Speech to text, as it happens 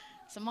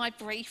So my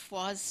brief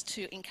was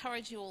to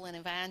encourage you all in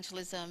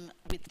evangelism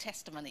with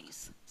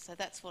testimonies. So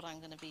that's what I'm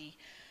going to be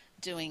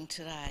doing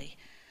today.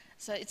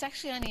 So it's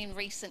actually only in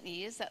recent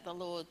years that the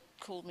Lord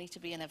called me to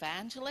be an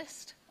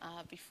evangelist.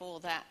 Before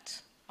that,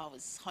 I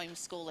was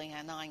homeschooling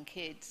our 9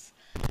 kids.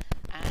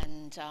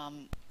 And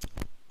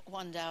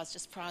one day I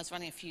was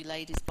running a few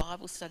ladies'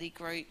 Bible study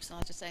groups, and I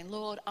was just saying,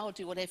 Lord, I'll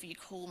do whatever you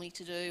call me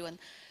to do. And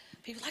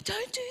people were like,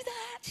 don't do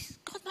that.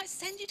 God might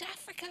send you to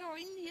Africa or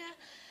India.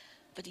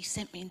 But he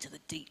sent me into the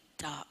deep,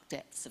 dark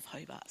depths of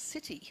Hobart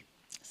City.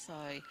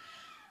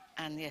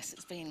 And yes,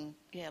 it's been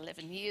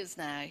 11 years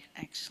now,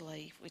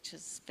 actually, which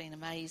has been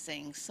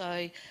amazing.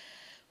 So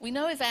we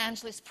know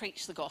evangelists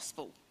preach the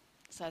gospel.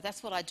 So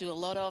that's what I do a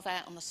lot of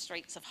out on the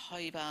streets of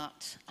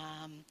Hobart.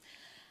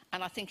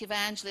 And I think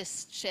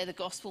evangelists share the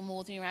gospel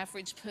more than your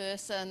average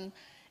person.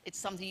 It's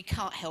something you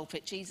can't help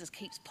it. Jesus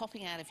keeps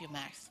popping out of your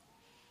mouth.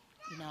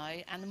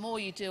 And the more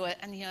you do it,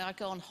 and I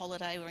go on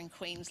holiday, we're in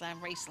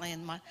Queensland recently,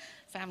 and my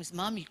family's,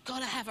 Mum, you've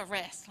got to have a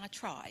rest. And I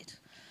tried.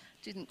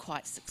 Didn't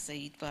quite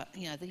succeed, but,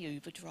 the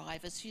Uber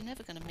drivers, you're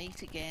never going to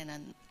meet again,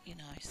 and,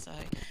 so.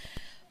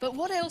 But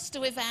what else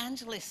do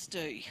evangelists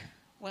do?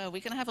 Well,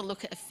 we're going to have a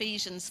look at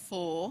Ephesians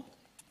 4,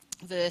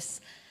 verse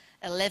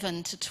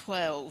 11 to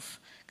 12,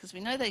 because we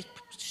know they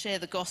share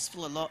the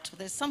gospel a lot, but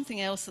there's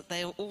something else that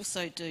they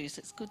also do, so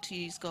it's good to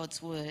use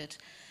God's word.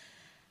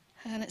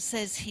 And it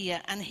says here,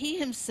 and he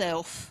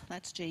himself,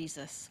 that's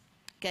Jesus,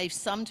 gave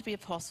some to be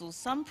apostles,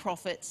 some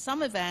prophets,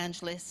 some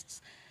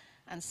evangelists,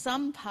 and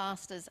some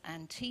pastors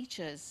and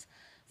teachers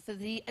for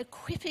the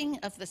equipping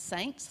of the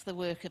saints, the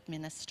work of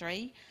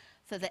ministry,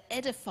 for the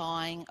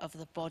edifying of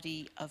the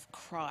body of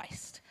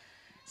Christ.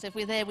 So if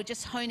we're there, we're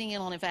just honing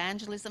in on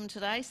evangelism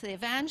today. So the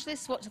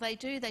evangelists, what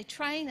do? They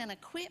train and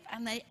equip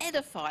and they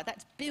edify.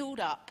 That's build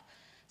up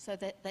so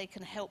that they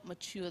can help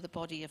mature the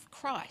body of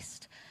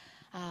Christ.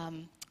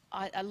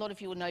 A lot of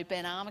you will know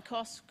Ben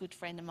Armacos, a good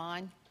friend of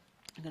mine.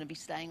 I'm going to be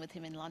staying with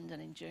him in London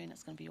in June.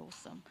 It's going to be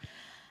awesome.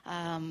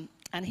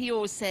 And he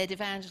always said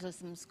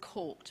evangelism's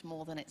caught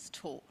more than it's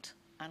taught.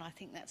 And I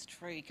think that's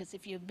true, because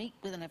if you meet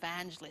with an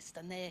evangelist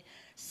and they're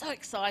so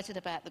excited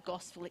about the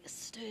gospel, it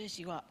stirs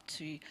you up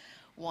to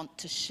want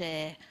to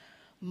share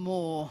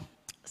more.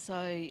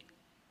 So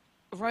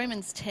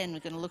Romans 10 we're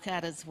going to look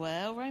at as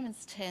well.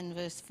 Romans 10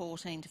 verse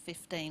 14 to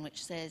 15,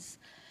 which says,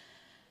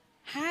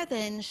 how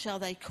then shall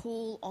they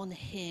call on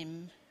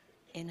him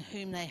in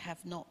whom they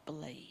have not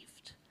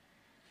believed?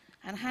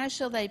 And how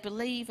shall they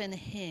believe in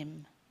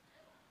him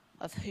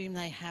of whom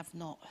they have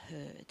not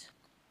heard?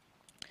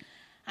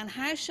 And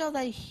how shall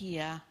they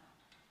hear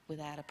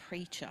without a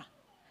preacher?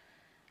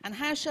 And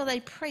how shall they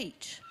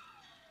preach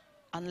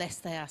unless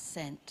they are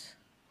sent?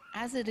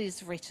 As it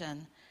is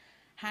written,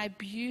 how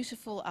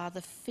beautiful are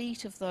the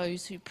feet of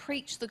those who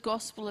preach the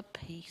gospel of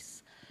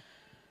peace,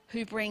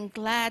 who bring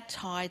glad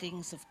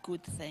tidings of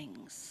good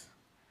things.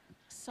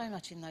 So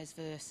much in those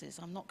verses.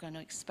 I'm not going to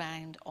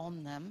expand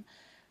on them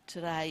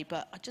today,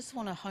 but I just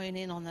want to hone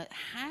in on that.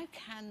 How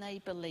can they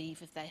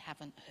believe if they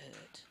haven't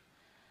heard?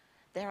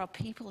 There are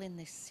people in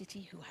this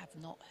city who have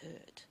not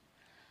heard.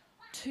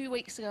 2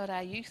 weeks ago at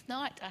our youth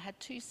night, I had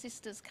 2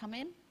 sisters come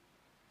in.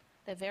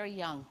 They're very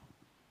young,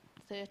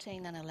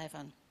 13 and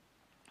 11.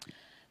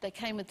 They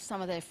came with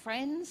some of their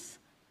friends,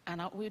 and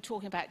we were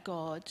talking about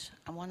God,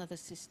 and one of the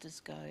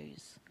sisters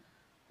goes,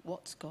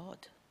 what's God?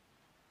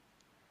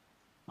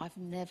 I've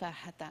never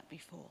had that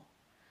before.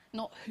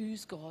 Not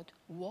who's God,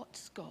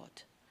 what's God?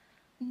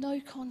 No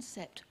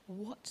concept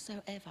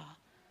whatsoever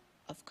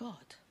of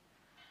God.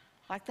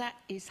 Like, that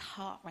is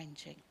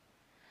heart-wrenching.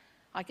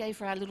 I gave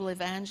her our little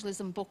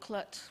evangelism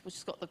booklet, which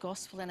has got the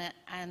gospel in it,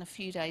 and a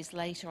few days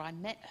later I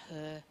met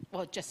her,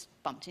 just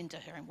bumped into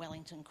her in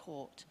Wellington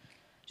Court.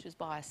 She was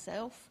by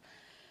herself.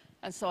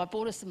 And so I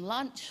bought her some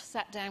lunch,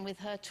 sat down with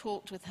her,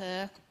 talked with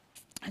her,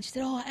 and she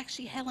said, oh,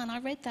 actually, Helen, I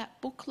read that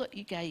booklet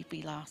you gave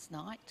me last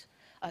night.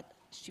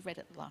 She read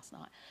it last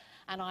night.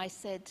 And I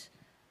said,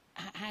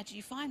 how do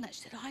you find that?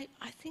 She said,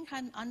 I think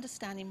I'm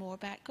understanding more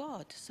about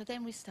God. So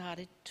then we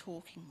started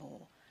talking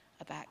more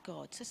about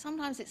God. So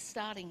sometimes it's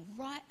starting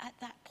right at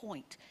that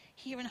point,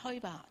 here in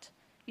Hobart.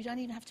 You don't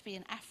even have to be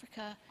in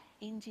Africa,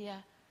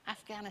 India,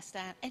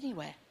 Afghanistan,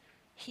 anywhere.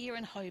 Here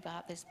in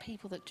Hobart, there's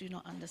people that do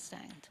not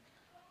understand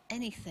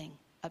anything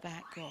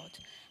about God.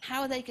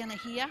 How are they going to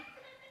hear?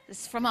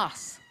 This is from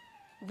us.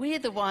 We're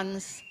the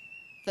ones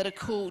that are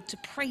called to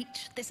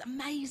preach this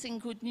amazing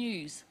good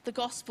news, the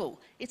gospel.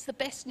 It's the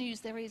best news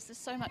there is. There's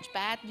so much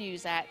bad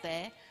news out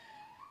there.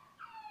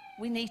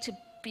 We need to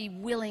be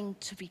willing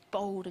to be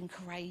bold and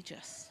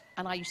courageous.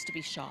 And I used to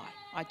be shy.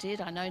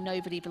 I know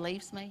nobody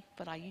believes me,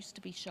 but I used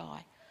to be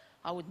shy.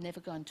 I would never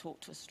go and talk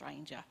to a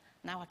stranger.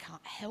 Now I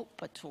can't help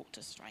but talk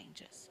to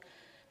strangers,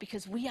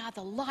 because we are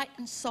the light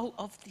and salt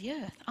of the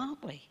earth,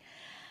 aren't we?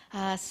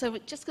 So we're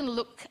just going to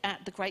look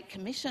at the Great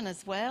Commission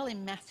as well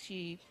in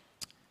Matthew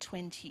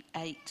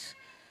 28.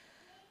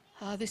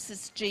 This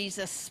is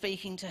Jesus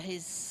speaking to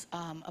his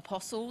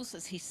apostles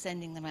as he's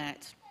sending them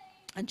out.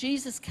 And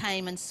Jesus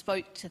came and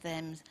spoke to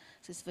them,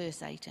 this is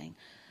verse 18,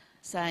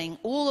 saying,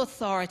 "All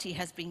authority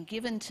has been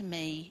given to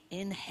me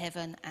in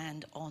heaven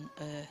and on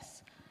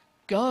earth.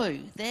 Go,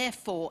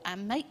 therefore,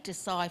 and make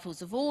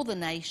disciples of all the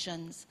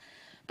nations,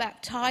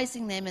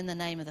 baptizing them in the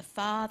name of the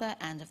Father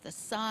and of the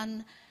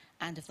Son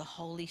and of the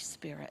Holy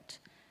Spirit,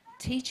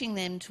 teaching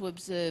them to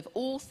observe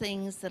all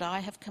things that I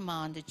have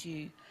commanded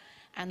you.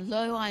 And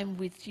lo, I am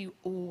with you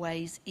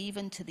always,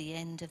 even to the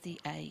end of the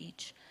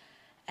age.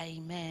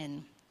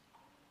 Amen."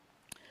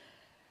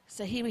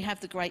 So here we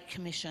have the Great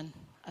Commission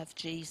of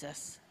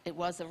Jesus. It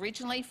was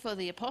originally for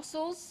the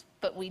apostles,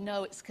 but we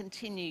know it's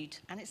continued,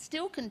 and it's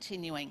still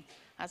continuing,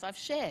 as I've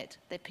shared.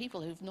 There are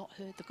people who've not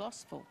heard the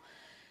gospel.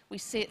 We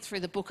see it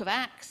through the book of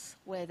Acts,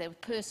 where the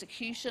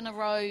persecution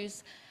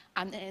arose,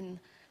 and then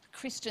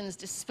Christians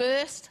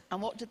dispersed,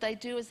 and what did they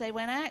do as they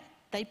went out?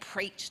 They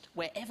preached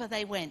wherever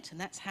they went, and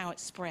that's how it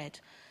spread.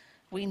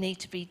 We need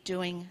to be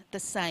doing the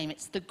same.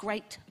 It's the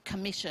Great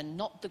Commission,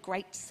 not the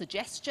great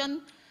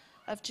suggestion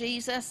of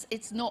Jesus.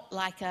 It's not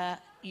like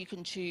you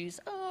can choose,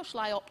 oh, shall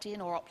I opt in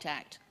or opt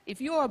out?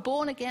 If you're a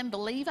born-again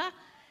believer,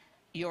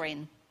 you're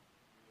in.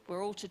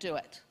 We're all to do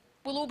it.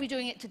 We'll all be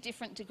doing it to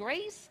different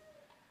degrees,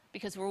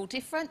 because we're all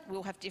different.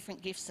 We'll have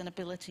different gifts and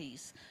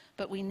abilities,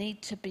 but we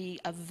need to be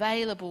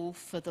available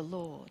for the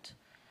Lord.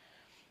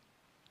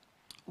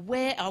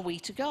 Where are we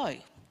to go?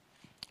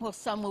 Well,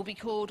 some will be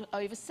called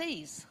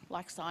overseas,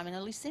 like Simon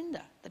and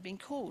Lucinda. They've been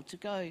called to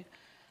go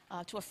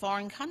to a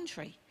foreign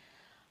country.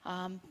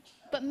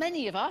 But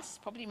many of us,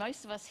 probably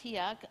most of us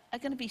here, are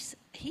going to be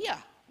here.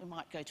 We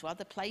might go to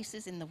other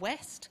places in the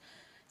West.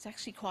 It's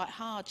actually quite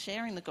hard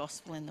sharing the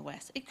gospel in the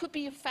West. It could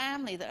be a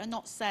family that are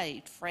not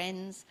saved,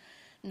 friends,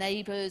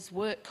 neighbours,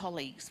 work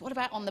colleagues. What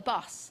about on the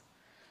bus?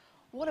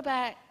 What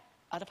about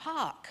at a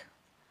park?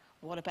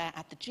 What about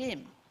at the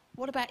gym?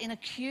 What about in a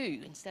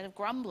queue? Instead of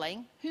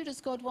grumbling, who does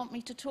God want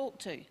me to talk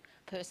to?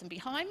 Person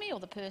behind me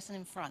or the person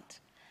in front?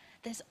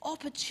 There's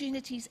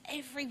opportunities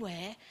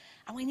everywhere,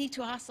 and we need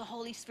to ask the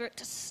Holy Spirit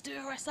to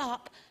stir us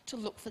up to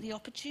look for the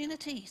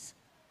opportunities,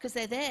 because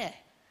they're there.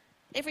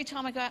 Every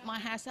time I go out my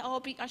house,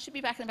 I should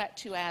be back in about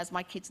 2 hours.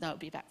 My kids know it'll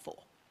be about 4.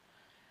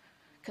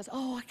 Because,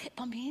 I kept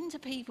bumping into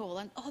people,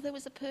 and, there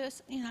was a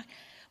person,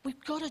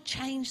 We've got to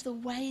change the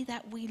way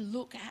that we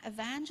look at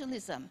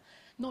evangelism.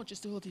 Not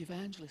just, the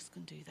evangelists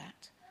can do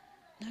that.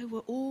 No, we're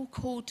all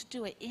called to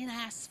do it in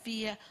our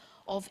sphere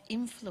of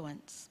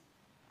influence.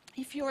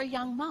 If you're a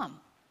young mum,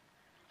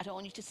 I don't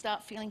want you to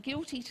start feeling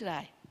guilty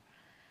today.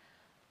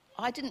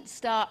 I didn't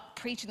start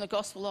preaching the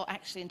gospel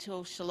actually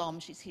until Shalom.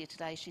 She's here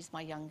today. She's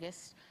my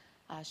youngest.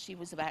 She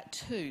was about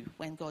 2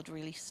 when God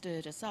really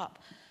stirred us up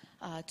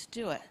to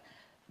do it.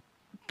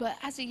 But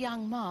as a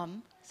young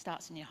mum, it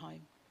starts in your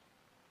home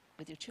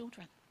with your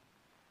children.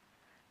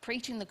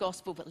 Preaching the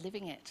gospel but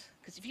living it.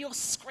 Because if you're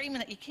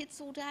screaming at your kids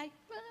all day,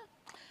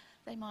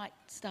 they might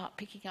start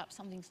picking up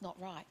something's not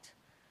right.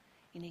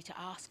 You need to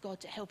ask God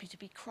to help you to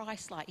be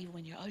Christ-like, even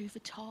when you're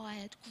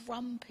overtired,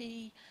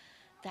 grumpy,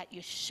 that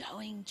you're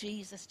showing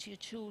Jesus to your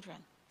children.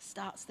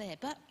 Starts there.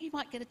 But you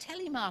might get a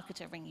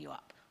telemarketer ring you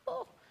up.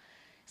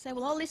 Say,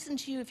 well, I'll listen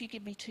to you if you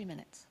give me 2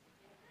 minutes.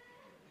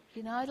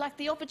 Like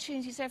the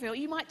opportunities everywhere.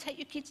 You might take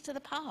your kids to the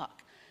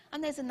park,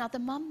 and there's another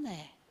mum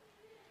there.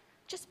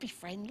 Just be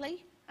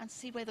friendly and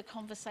see where the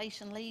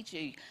conversation leads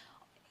you.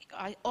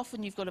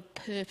 Often you've got to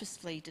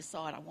purposefully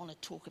decide, I want to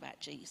talk about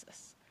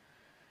Jesus.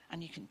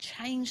 And you can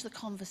change the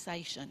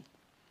conversation.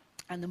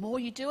 And the more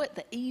you do it,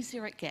 the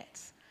easier it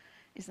gets.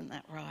 Isn't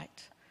that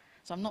right?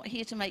 So I'm not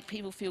here to make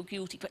people feel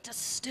guilty, but to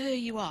stir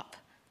you up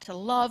to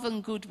love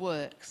and good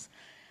works,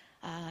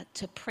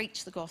 to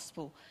preach the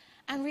gospel.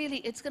 And really,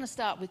 it's going to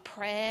start with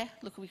prayer.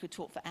 Look, we could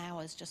talk for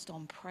hours just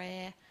on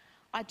prayer.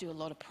 I do a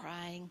lot of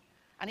praying.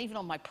 And even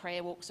on my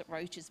prayer walks at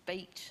Roaches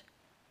Beach,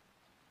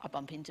 I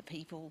bump into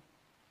people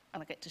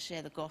and I get to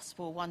share the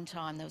gospel. One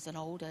time there was an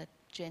older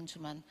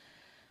gentleman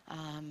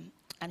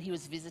and he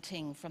was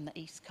visiting from the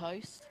East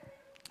Coast.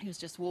 He was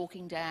just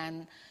walking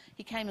down.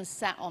 He came and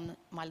sat on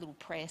my little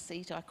prayer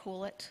seat, I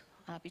call it,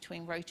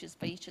 between Roaches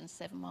Beach and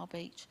 7 Mile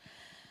Beach.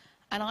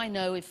 And I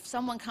know if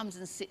someone comes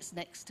and sits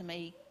next to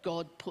me,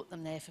 God put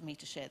them there for me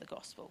to share the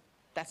gospel.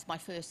 That's my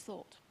first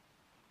thought.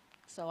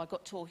 So I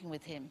got talking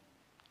with him.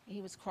 He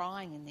was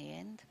crying in the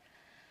end.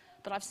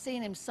 But I've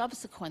seen him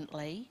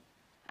subsequently,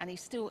 and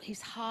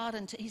he's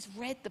hardened. He's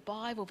read the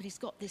Bible, but he's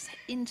got this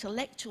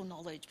intellectual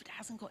knowledge, but it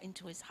hasn't got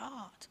into his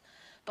heart.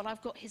 But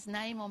I've got his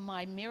name on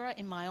my mirror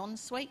in my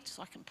ensuite,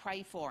 so I can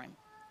pray for him.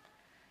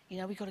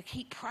 We've got to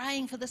keep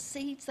praying for the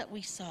seeds that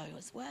we sow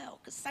as well,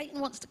 because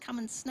Satan wants to come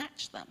and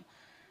snatch them.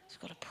 So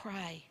we've got to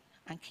pray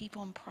and keep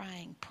on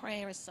praying.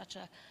 Prayer is such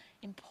an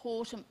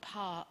important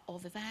part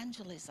of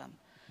evangelism.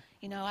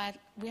 We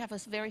have a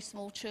very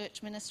small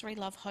church ministry,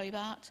 Love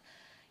Hobart,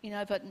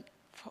 but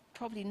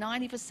probably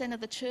 90% of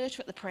the church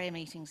are at the prayer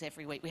meetings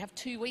every week. We have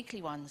 2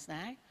 weekly ones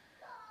now.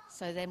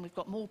 So then we've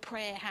got more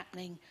prayer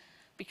happening,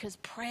 because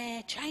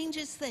prayer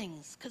changes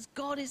things, because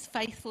God is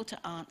faithful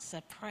to answer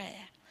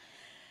prayer.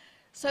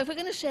 So if we're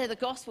going to share the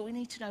gospel, we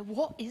need to know,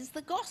 what is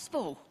the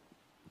gospel?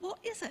 What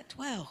is it?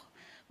 Well,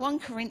 1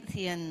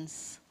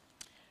 Corinthians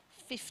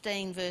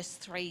 15, verse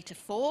 3 to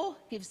 4,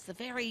 gives the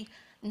very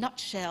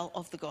nutshell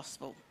of the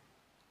gospel.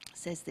 It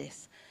says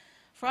this: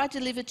 "For I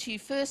delivered to you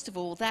first of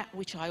all that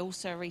which I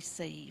also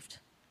received,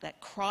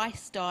 that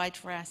Christ died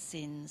for our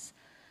sins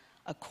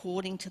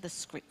according to the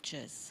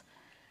Scriptures,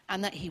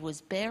 and that he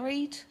was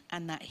buried,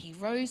 and that he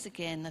rose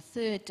again the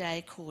third day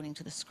according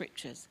to the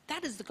Scriptures."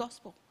 That is the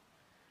gospel.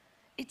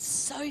 It's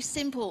so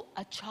simple,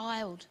 a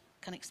child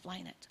can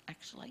explain it,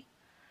 actually.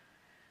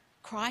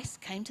 Christ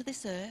came to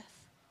this earth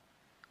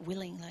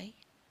willingly,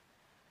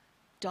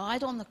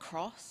 died on the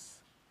cross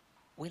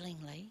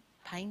willingly,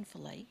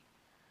 painfully,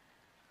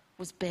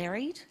 was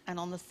buried, and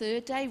on the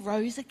third day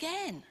rose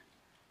again,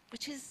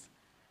 which is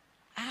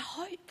our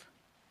hope,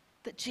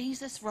 that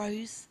Jesus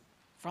rose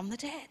from the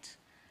dead.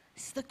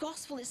 This is the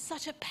gospel. It's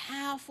such a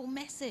powerful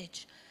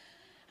message.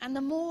 And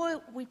the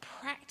more we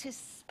practice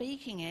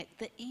speaking it,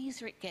 the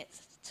easier it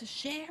gets to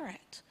share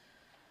it.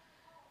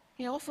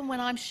 You know, often when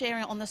I'm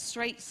sharing it on the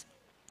streets,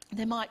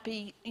 there might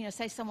be,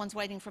 say someone's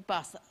waiting for a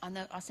bus, and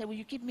I say, "Will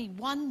you give me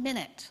 1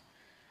 minute?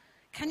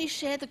 Can you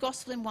share the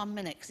gospel in 1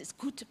 minute?" Because it's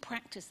good to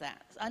practice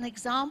that. An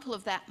example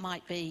of that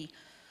might be,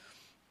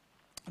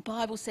 the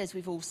Bible says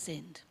we've all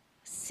sinned.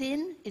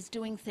 Sin is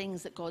doing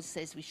things that God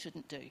says we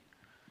shouldn't do.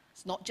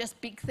 It's not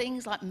just big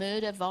things like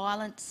murder,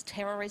 violence,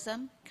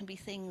 terrorism. It can be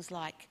things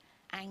like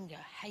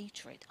anger,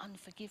 hatred,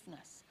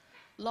 unforgiveness,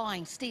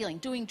 lying, stealing,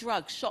 doing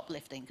drugs,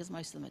 shoplifting, because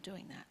most of them are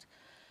doing that.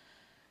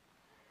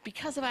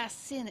 Because of our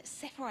sin, it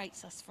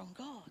separates us from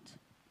God.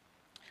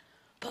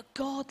 But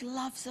God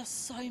loves us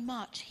so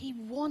much. He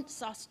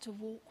wants us to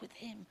walk with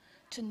him,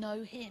 to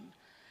know him.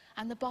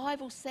 And the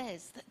Bible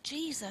says that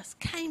Jesus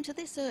came to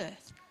this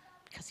earth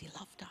because he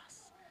loved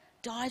us,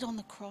 died on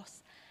the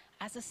cross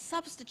as a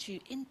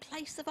substitute in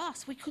place of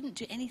us. We couldn't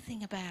do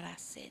anything about our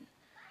sin.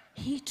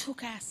 He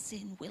took our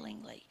sin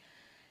willingly.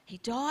 He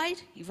died,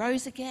 he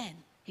rose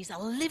again. He's a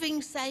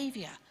living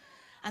Saviour.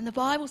 And the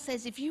Bible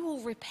says if you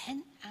will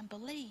repent and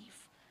believe,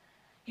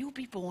 you'll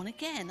be born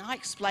again. I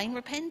explain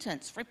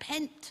repentance.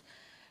 Repent.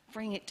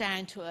 Bring it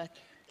down to a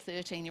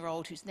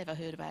 13-year-old who's never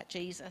heard about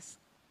Jesus.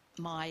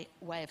 My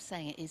way of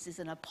saying it is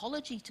an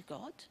apology to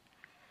God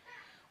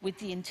with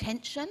the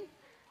intention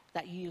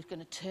that you're going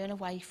to turn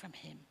away from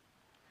him,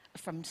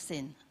 from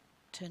sin,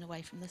 turn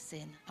away from the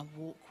sin and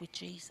walk with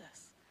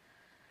Jesus.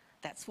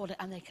 That's what,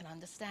 and they can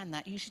understand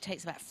that. It usually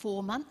takes about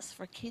 4 months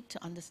for a kid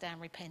to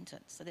understand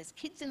repentance. So there's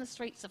kids in the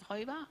streets of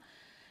Hobart.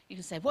 You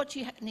can say, "What do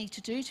you need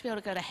to do to be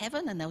able to go to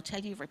heaven?" And they'll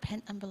tell you,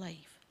 "Repent and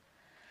believe."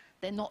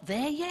 They're not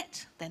there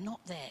yet. They're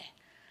not there.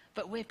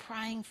 But we're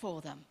praying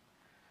for them.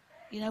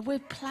 We're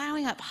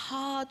ploughing up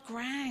hard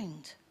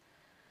ground.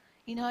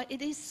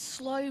 It is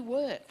slow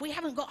work. We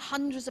haven't got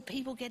hundreds of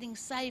people getting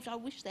saved. I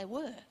wish there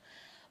were.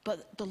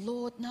 But the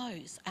Lord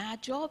knows. Our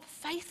job,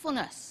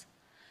 faithfulness.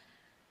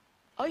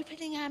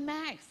 Opening our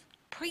mouth.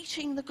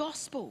 Preaching the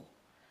gospel.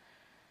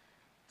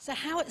 So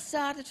how it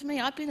started for me,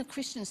 I've been a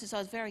Christian since I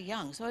was very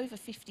young, so over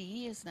 50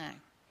 years now.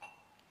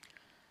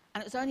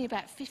 And it was only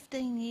about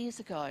 15 years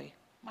ago,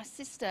 my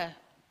sister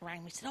rang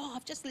me and said, "Oh,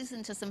 I've just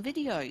listened to some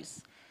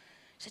videos."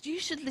 She said, "You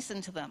should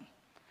listen to them."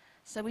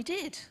 So we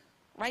did.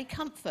 Ray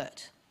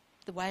Comfort,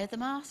 The Way of the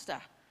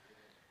Master.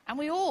 And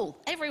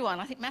everyone,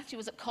 I think Matthew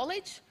was at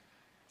college,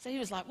 so he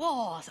was like,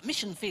 "Whoa, there's a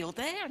mission field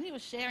there," and he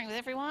was sharing with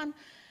everyone.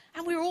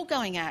 And we were all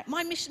going out.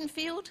 My mission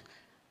field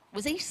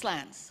was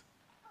Eastlands.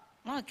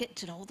 And I'd get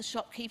to know all the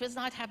shopkeepers,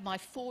 and I'd have my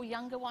 4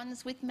 younger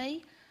ones with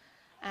me.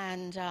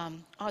 And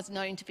I was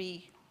known to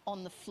be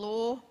on the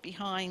floor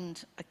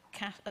behind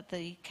at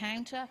the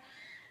counter,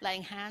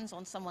 laying hands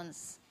on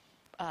someone's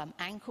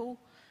ankle.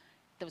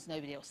 There was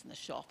nobody else in the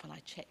shop, and I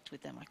checked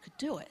with them I could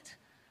do it.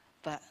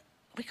 But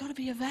we've got to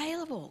be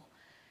available.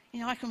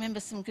 I can remember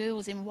some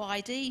girls in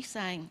YD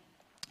saying,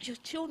 "Your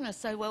children are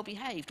so well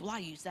behaved." Well, I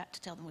use that to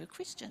tell them we're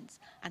Christians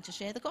and to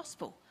share the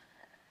gospel.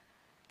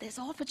 There's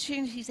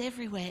opportunities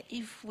everywhere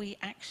if we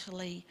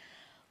actually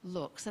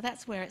look. So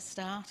that's where it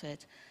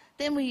started.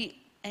 Then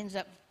we ended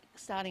up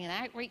starting an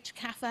outreach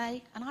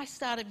cafe, and I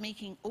started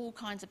meeting all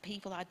kinds of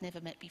people I'd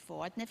never met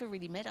before. I'd never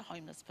really met a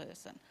homeless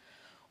person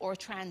or a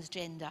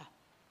transgender.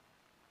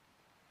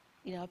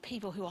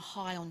 People who are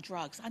high on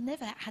drugs. I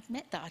never had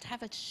met that. I'd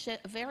have a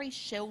very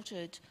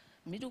sheltered,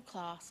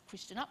 middle-class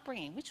Christian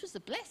upbringing, which was a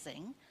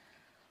blessing,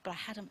 but I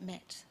hadn't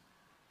met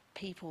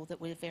people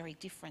that were very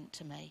different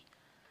to me.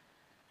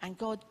 And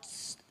God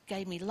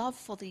gave me love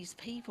for these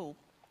people.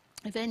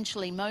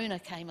 Eventually, Mona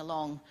came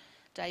along.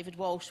 David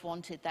Walsh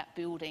wanted that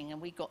building,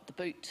 and we got the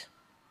boot.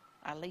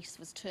 Our lease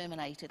was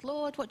terminated.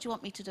 "Lord, what do you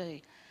want me to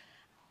do?"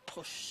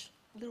 A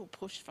little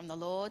push from the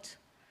Lord.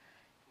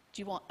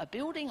 "Do you want a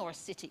building or a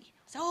city?"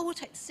 So, we'll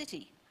take the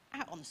city,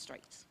 out on the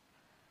streets.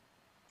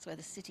 That's where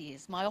the city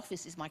is. My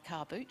office is my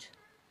car boot.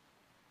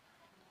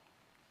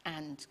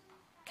 And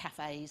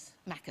cafes,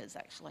 Macca's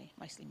actually,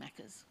 mostly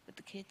Macca's with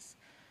the kids.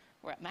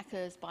 We're at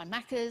Macca's, buy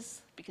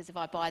Macca's, because if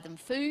I buy them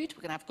food,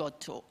 we're going to have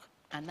God talk.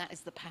 And that is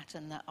the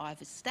pattern that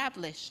I've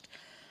established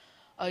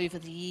over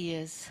the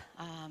years.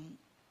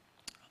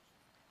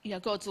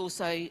 God's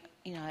also,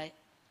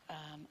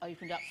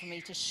 opened up for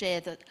me to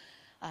share that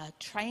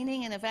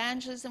training in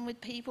evangelism with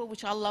people,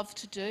 which I love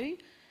to do,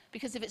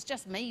 because if it's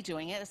just me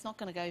doing it, it's not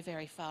going to go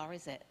very far,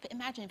 is it? But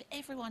imagine if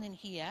everyone in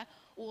here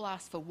all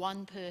asked for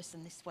one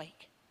person this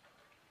week.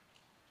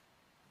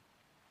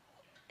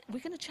 We're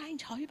going to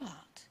change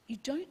Hobart. You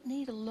don't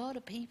need a lot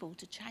of people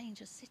to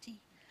change a city.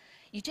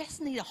 You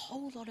just need a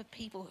whole lot of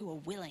people who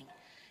are willing.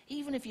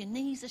 Even if your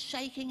knees are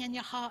shaking and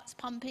your heart's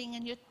pumping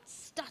and you're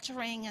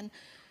stuttering and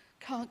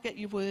can't get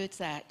your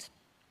words out,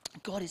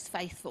 God is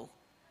faithful.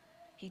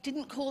 He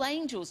didn't call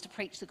angels to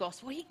preach the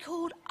gospel. He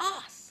called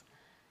us,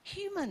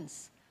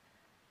 humans.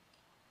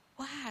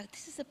 Wow,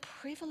 this is a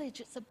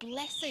privilege. It's a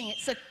blessing.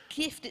 It's a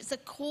gift. It's a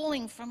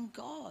calling from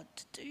God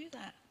to do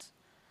that.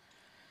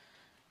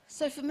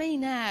 So for me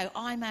now,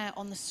 I'm out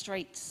on the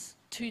streets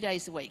 2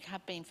 days a week.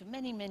 Have been for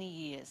many, many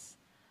years.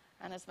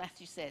 And as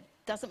Matthew said,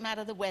 doesn't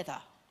matter the weather.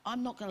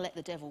 I'm not going to let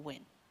the devil win.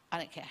 I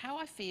don't care how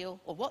I feel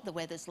or what the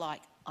weather's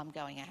like, I'm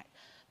going out.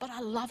 But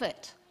I love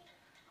it.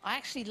 I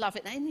actually love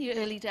it. Now, in the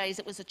early days,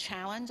 it was a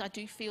challenge. I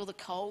do feel the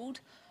cold.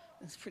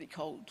 It's pretty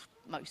cold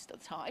most of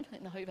the time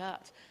in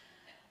Hobart.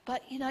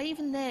 But, you know,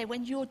 even there,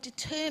 when you're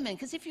determined,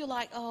 because if you're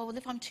like, oh, well,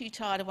 if I'm too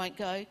tired, I won't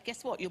go,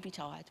 guess what? You'll be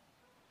tired.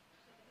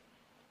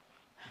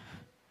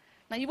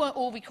 Now, you won't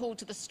all be called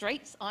to the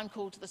streets. I'm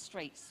called to the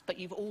streets. But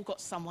you've all got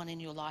someone in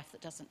your life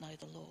that doesn't know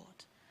the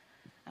Lord.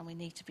 And we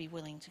need to be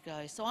willing to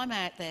go. So I'm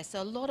out there.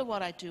 So a lot of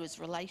what I do is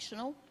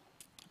relational.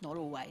 Not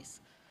always.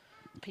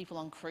 People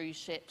on cruise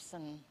ships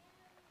and,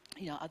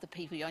 you know, other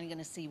people you're only going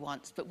to see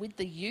once. But with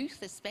the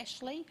youth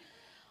especially,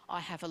 I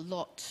have a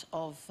lot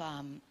of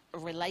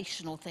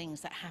relational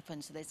things that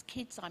happen. So there's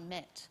kids I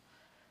met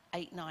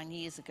 8-9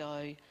 years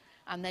ago,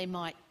 and they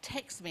might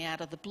text me out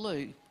of the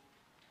blue.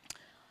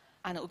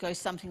 And it will go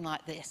something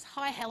like this.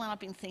 Hi, Helen, I've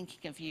been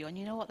thinking of you. And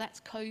you know what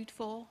that's code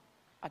for?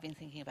 I've been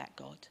thinking about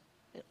God.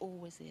 It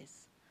always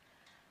is.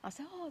 I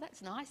say, oh,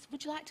 that's nice.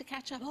 Would you like to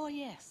catch up? Oh,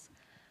 yes.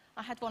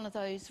 I had one of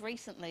those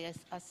recently,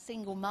 a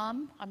single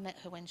mum. I met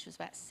her when she was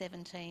about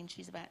 17.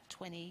 She's about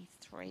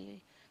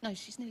 23. No,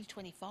 she's nearly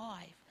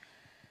 25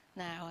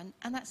 now.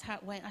 And that's how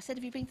it went. I said,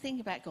 have you been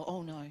thinking about God?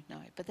 Oh, no.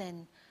 But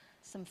then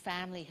some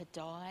family had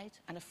died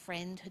and a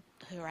friend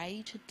her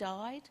age had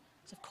died.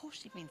 So, of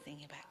course, she'd been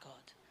thinking about God.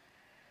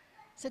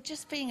 So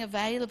just being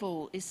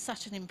available is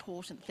such an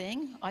important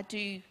thing. I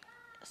do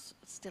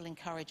still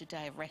encourage a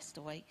day of rest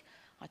a week.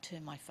 I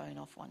turn my phone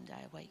off one day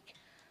a week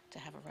to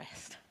have a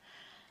rest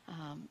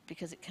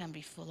because it can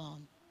be full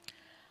on.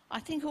 I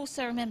think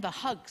also remember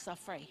hugs are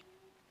free.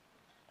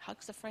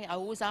 Hugs are free. I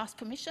always ask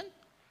permission,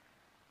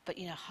 but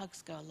you know,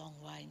 hugs go a long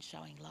way in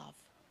showing love,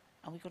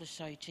 and we've got to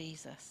show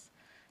Jesus.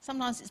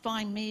 Sometimes it's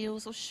buying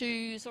meals or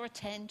shoes or a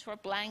tent or a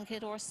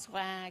blanket or a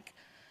swag.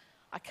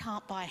 I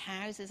can't buy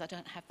houses. I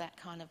don't have that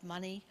kind of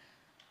money.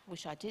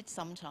 Wish I did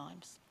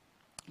sometimes.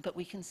 But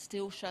we can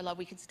still show love.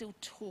 We can still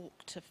talk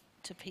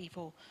to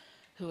people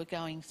who are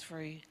going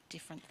through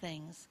different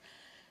things.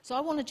 So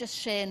I want to just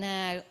share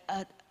now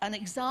an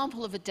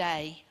example of a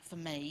day for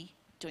me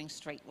doing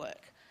street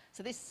work.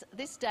 So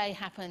this day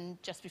happened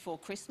just before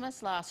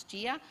Christmas last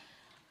year,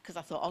 because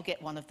I thought I'll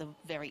get one of the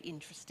very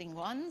interesting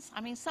ones.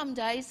 I mean, some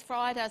days,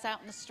 Friday, I was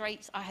out in the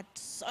streets. I had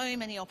so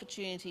many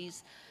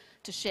opportunities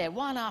to share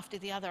one after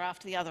the other,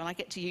 and I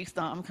get to youth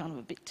night, I'm kind of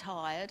a bit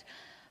tired.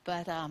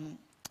 But,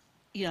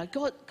 you know,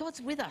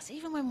 God's with us.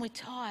 Even when we're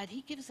tired,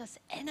 he gives us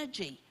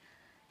energy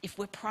if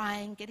we're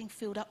praying, getting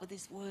filled up with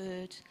his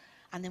word,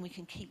 and then we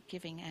can keep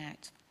giving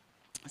out.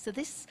 So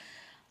this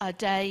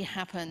day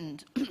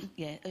happened,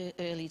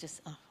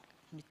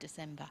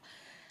 mid-December.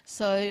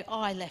 So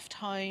I left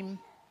home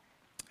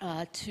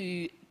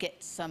to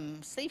get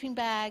some sleeping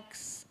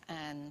bags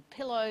and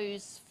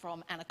pillows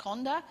from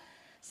Anaconda.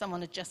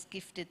 Someone had just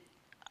gifted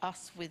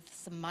us with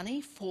some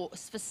money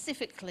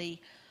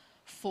specifically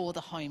for the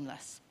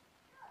homeless.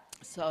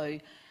 So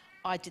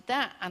I did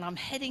that, and I'm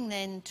heading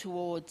then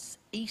towards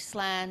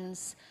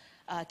Eastlands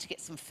to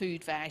get some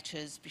food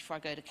vouchers before I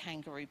go to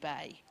Kangaroo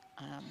Bay,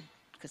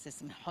 because there's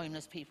some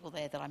homeless people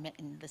there that I met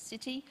in the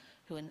city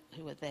who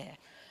are there.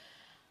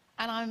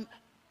 And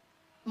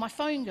my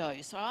phone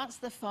goes, so I answer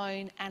the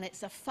phone, and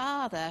it's a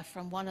father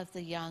from one of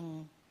the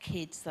young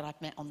kids that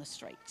I've met on the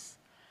streets.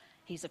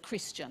 He's a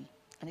Christian,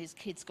 and his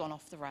kid's gone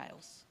off the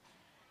rails.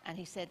 And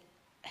he said,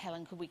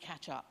 Helen, could we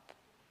catch up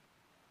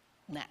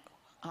now?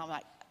 I'm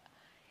like,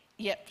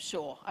 yep,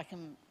 sure, I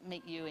can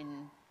meet you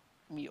in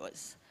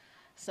Muirs.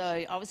 So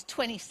I was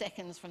 20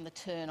 seconds from the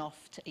turn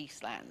off to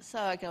Eastlands. So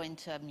I go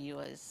into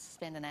Muirs,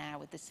 spend an hour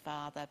with this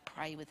father,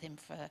 pray with him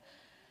for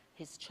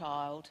his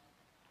child,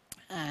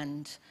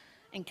 and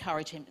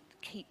encourage him,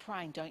 keep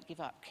praying, don't give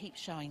up, keep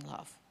showing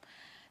love.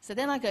 So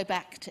then I go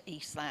back to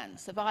Eastlands.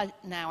 So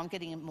now I'm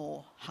getting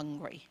more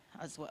hungry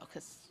as well,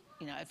 because,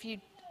 you know, if you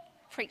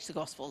preach the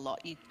gospel a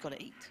lot, you've got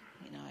to eat,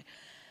 you know.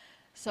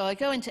 So I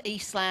go into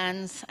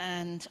Eastlands,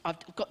 and I've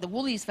got the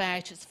Woolies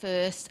vouchers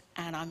first,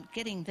 and I'm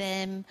getting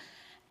them,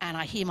 and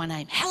I hear my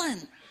name,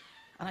 Helen.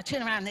 And I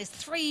turn around, and there's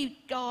 3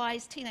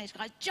 guys, teenage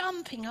guys,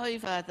 jumping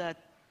over the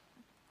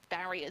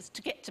barriers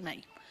to get to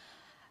me.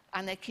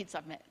 And they're kids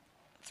I've met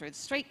through the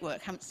street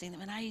work, haven't seen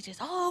them in ages.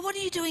 Oh, what are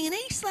you doing in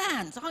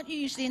Eastlands? Aren't you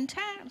usually in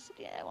town? I said,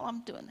 yeah, well,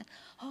 I'm doing that.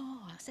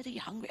 Oh, I said, are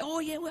you hungry? Oh,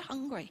 yeah, we're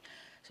hungry.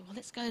 So, well,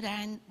 let's go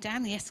down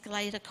the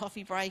escalator,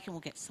 coffee break, and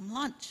we'll get some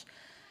lunch.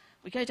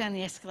 We go down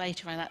the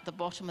escalator, and at the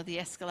bottom of the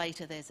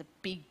escalator, there's a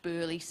big,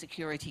 burly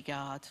security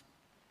guard.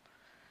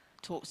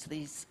 Talks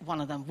to one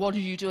of them, what are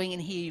you doing in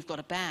here? You've got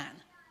a ban.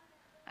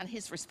 And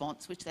his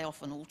response, which they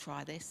often all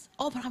try this,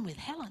 oh, but I'm with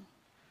Helen.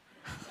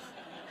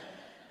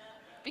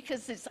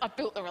 Because I've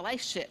built the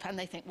relationship, and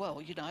they think,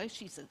 well, you know,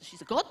 she's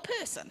a God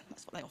person.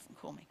 That's what they often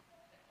call me.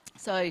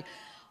 So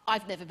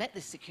I've never met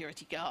this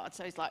security guard.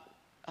 So he's like,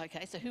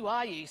 okay, so who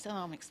are you? So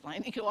I'm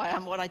explaining who I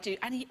am, what I do.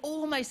 And he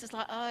almost is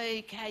like,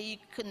 okay, you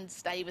couldn't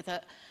stay with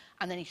it.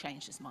 And then he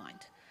changed his mind.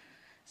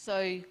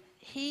 So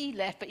he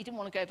left, but he didn't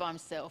want to go by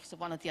himself. So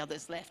one of the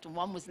others left, and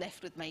one was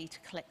left with me to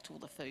collect all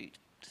the food.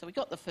 So we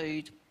got the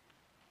food.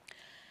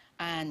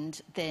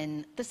 And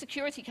then the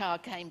security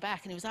guard came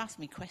back, and he was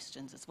asking me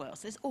questions as well.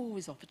 So there's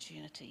always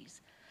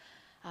opportunities.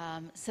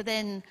 So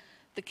then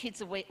the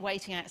kids are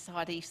waiting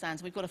outside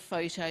Eastlands. We've got a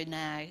photo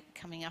now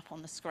coming up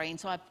on the screen.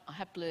 So I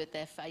have blurred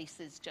their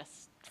faces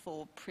just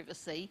for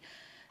privacy.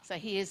 So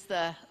here's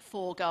the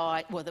 4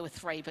 guys. Well, there were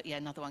 3, but yeah,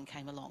 another one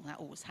came along. That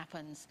always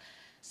happens.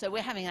 So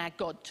we're having our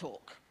God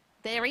talk.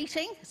 They're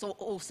eating. It's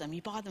awesome.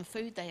 You buy them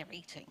food, they are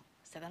eating.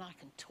 So then I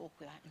can talk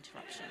without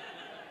interruption.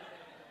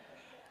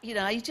 You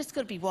know, you just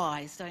got to be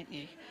wise, don't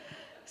you?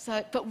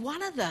 So, but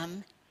one of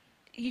them,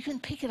 you can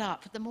pick it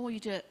up. The more you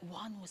do it,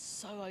 one was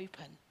so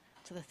open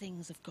to the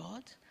things of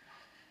God.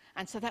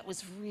 And so that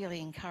was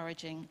really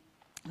encouraging.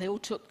 They all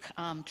took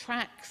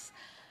tracts.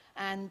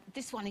 And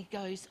this one, he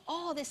goes,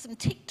 oh, there's some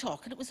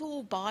TikTok. And it was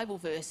all Bible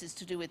verses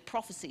to do with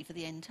prophecy for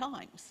the end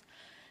times.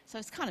 So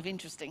it's kind of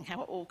interesting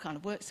how it all kind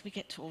of works. We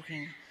get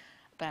talking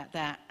about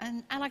that.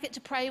 And I get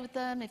to pray with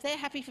them. If they're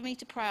happy for me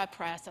to pray, I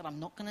pray. I said, I'm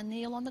not going to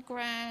kneel on the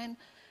ground,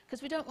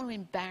 because we don't want to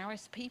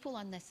embarrass people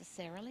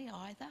unnecessarily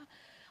either.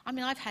 I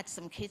mean, I've had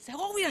some kids say,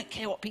 oh, we don't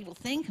care what people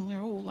think, and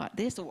we're all like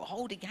this, or we're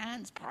holding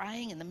hands,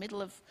 praying in the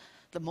middle of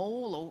the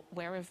mall or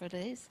wherever it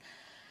is.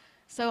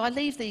 So I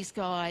leave these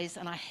guys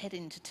and I head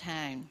into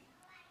town,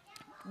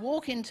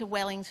 walk into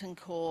Wellington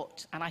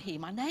Court, and I hear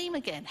my name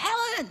again,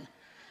 Helen!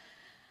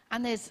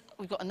 And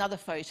we've got another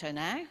photo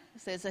now.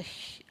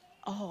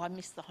 I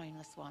missed the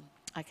homeless one.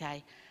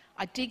 Okay.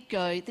 I did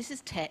go, this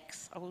is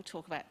Tex, I will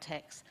talk about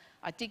Tex.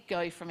 I did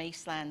go from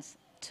Eastlands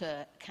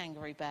to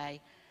Kangaroo Bay.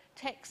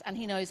 Tex, and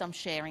he knows I'm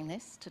sharing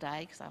this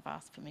today because I've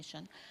asked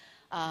permission.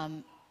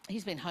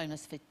 He's been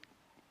homeless for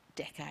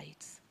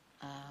decades.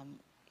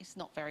 He's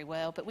not very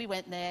well, but we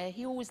went there.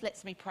 He always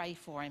lets me pray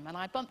for him, and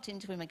I bumped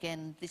into him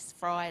again this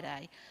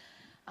Friday.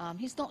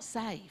 He's not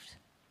saved,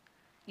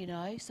 you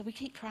know, so we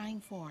keep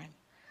praying for him.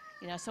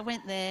 You know, so I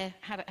went there,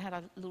 had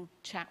a little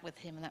chat with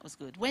him, and that was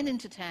good. Went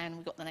into town,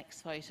 we got the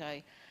next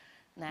photo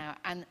now,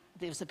 and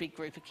there was a big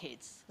group of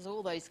kids. There's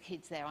all those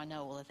kids there, I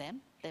know all of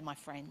them. They're my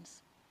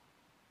friends.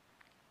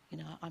 You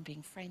know, I'm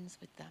being friends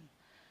with them.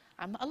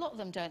 A lot of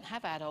them don't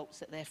have adults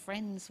that they're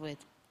friends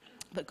with,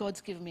 but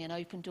God's given me an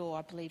open door,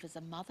 I believe, as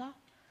a mother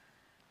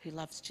who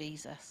loves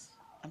Jesus.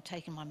 I'm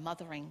taking my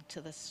mothering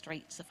to the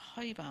streets of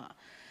Hobart.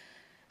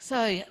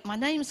 So my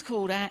name's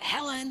called out,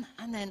 Helen,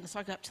 and then so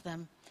I go up to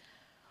them.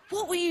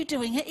 What were you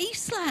doing at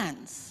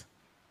Eastlands?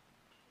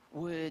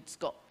 Words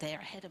got there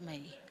ahead of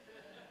me.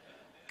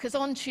 Because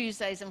on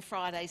Tuesdays and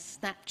Fridays,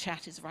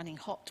 Snapchat is running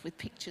hot with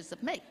pictures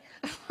of me.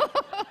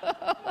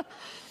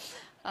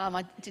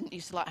 I didn't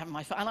used to like having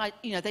my phone.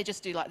 And they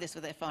just do like this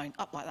with their phone,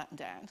 up like that and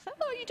down. So,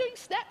 oh, you're doing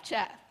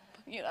Snapchat,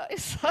 you know.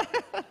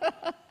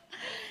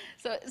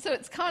 So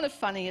it's kind of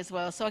funny as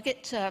well. So I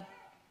get to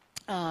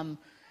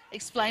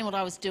explain what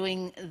I was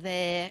doing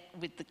there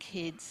with the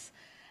kids.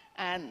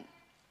 And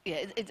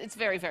yeah, it's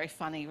very, very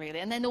funny, really.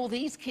 And then all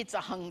these kids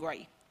are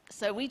hungry.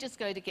 So we just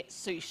go to get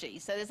sushi.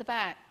 So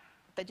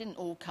they didn't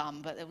all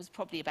come, but there was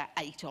probably about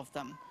 8 of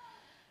them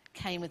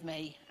came with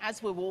me.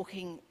 As we're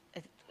walking,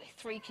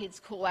 3 kids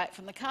call out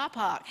from the car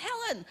park,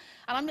 Helen!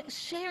 And I'm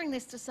sharing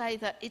this to say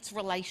that it's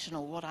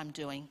relational, what I'm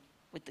doing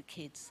with the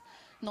kids.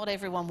 Not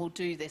everyone will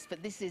do this,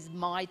 but this is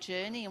my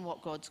journey and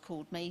what God's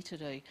called me to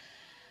do.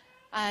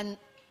 And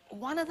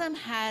one of them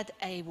had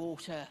a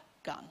water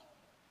gun,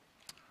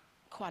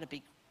 quite a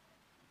big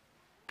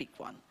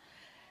one.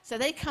 So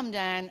they come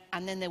down,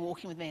 and then they're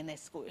walking with me, and they're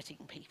squirting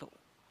people,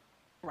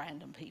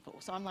 random people.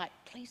 So I'm like,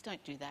 please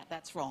don't do that,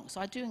 that's wrong. So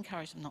I do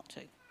encourage them not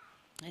to.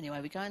 Anyway,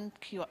 we go and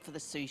queue up for the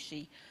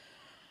sushi,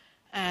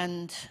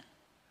 and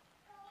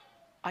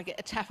I get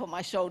a tap on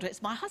my shoulder.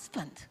 It's my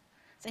husband.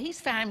 So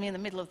he's found me in the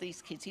middle of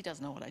these kids. He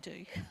doesn't know what I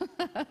do.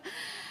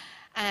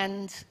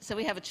 And so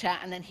we have a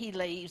chat, and then he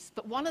leaves.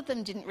 But one of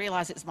them didn't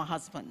realise it's my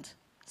husband.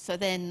 So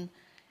then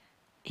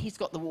he's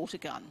got the water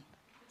gun.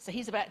 So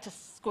he's about to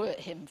squirt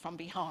him from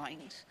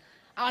behind.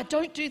 I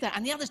don't do that.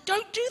 And the others,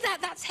 don't do that.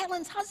 That's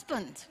Helen's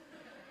husband.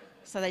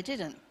 So they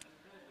didn't.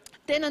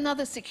 Then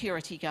another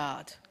security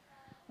guard.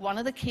 One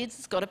of the kids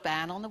has got a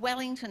ban on the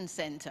Wellington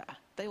Centre.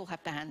 They all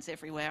have bans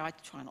everywhere. I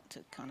try not to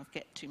kind of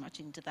get too much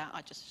into that.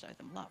 I just show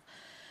them love.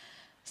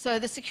 So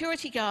the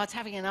security guard's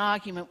having an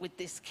argument with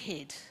this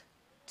kid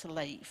to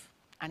leave,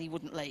 and he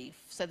wouldn't leave.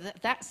 So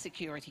that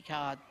security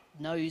guard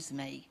knows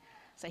me.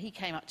 So he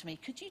came up to me,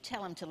 could you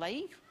tell him to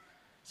leave?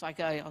 So I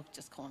go, I'll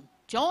just call him,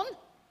 John,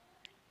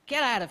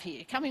 get out of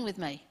here, coming with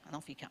me. And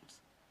off he comes.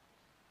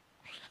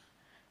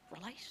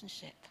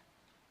 Relationship,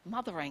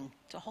 mothering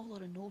to a whole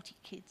lot of naughty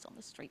kids on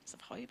the streets of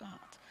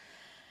Hobart.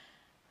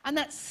 And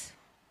that's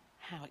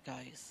how it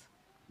goes.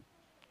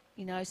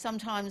 You know,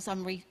 sometimes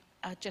I'm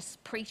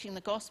just preaching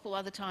the gospel,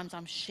 other times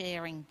I'm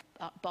sharing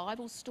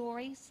Bible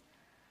stories.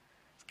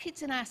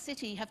 Kids in our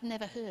city have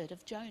never heard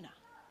of Jonah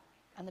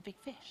and the big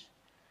fish.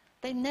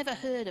 They've never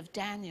heard of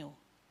Daniel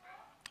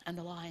and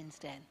the lion's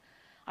den.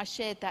 I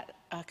shared that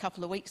a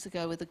couple of weeks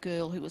ago with a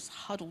girl who was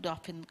huddled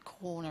up in the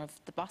corner of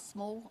the bus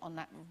mall on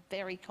that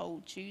very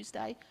cold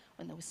Tuesday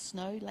when there was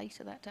snow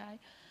later that day.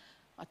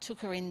 I took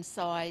her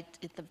inside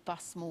at the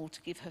bus mall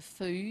to give her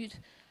food,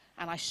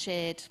 and I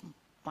shared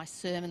my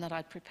sermon that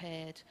I'd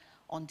prepared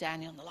on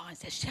Daniel and the lions.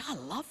 She said, I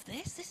love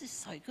this. This is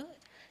so good.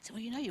 I said,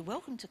 well, you know, you're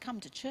welcome to come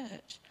to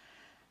church.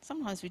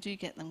 Sometimes we do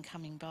get them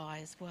coming by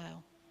as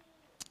well.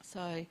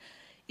 So,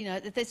 you know,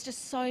 there's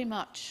just so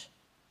much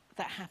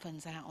that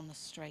happens out on the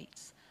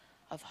streets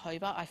of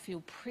Hobart. I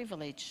feel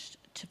privileged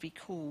to be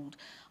called.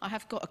 I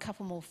have got a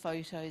couple more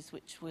photos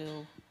which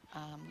we'll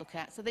look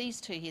at. So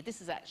these two here,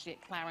 this is actually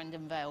at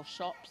Clarendon Vale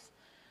Shops.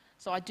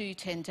 So I do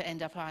tend to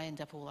end up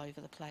all over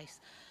the place.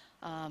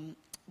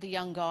 The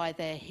young guy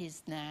there,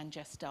 his nan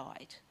just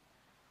died.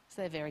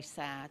 So they're very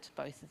sad,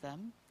 both of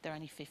them. They're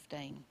only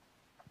 15.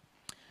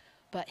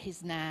 But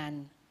his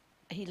nan,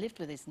 he lived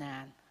with his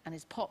nan, and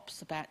his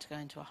pop's about to go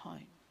into a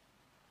home.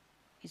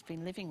 He's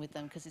been living with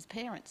them because his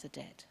parents are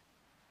dead.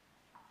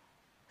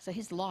 So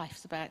his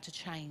life's about to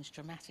change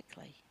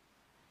dramatically.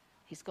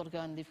 He's got to go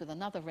and live with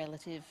another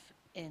relative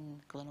in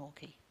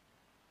Glenorchy.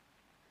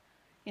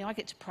 You know, I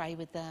get to pray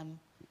with them.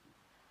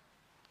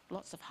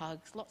 Lots of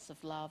hugs, lots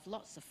of love,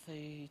 lots of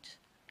food,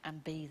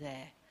 and be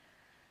there.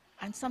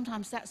 And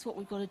sometimes that's what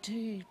we've got to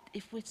do.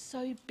 If we're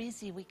so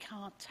busy, we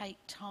can't take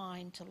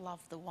time to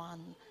love the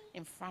one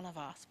in front of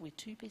us. We're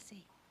too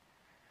busy.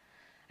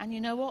 And you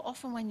know what?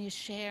 Often when you're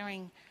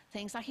sharing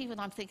things, like even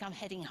I think I'm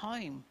heading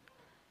home,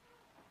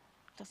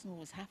 it doesn't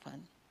always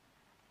happen.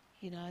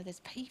 You know, there's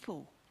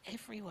people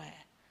everywhere.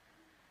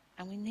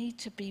 And we need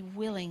to be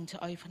willing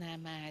to open our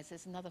mouths.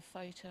 There's another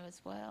photo as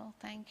well.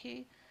 Thank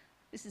you.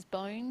 This is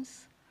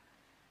Bones.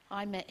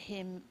 I met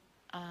him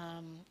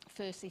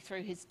firstly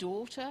through his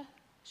daughter.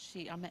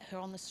 I met her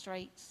on the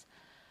streets.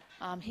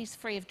 He's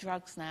free of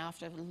drugs now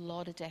after a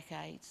lot of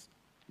decades.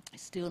 He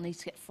still needs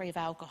to get free of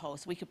alcohol,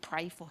 so we could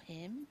pray for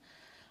him.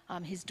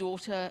 His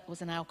daughter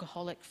was an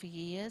alcoholic for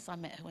years. I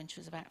met her when she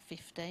was about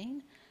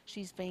 15.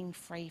 She's been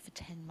free for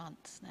 10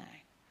 months now.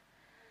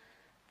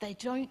 They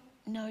don't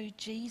know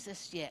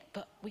Jesus yet,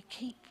 but we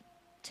keep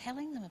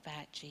telling them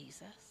about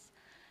Jesus,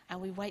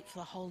 and we wait for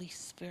the Holy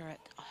Spirit.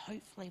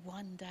 Hopefully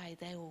one day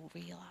they will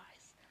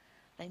realise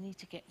they need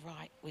to get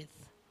right with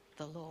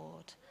the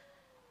Lord.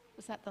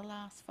 Was that the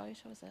last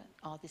photo, was it?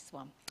 Oh, this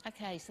one.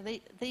 Okay, so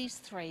these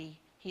three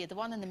here, the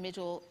one in the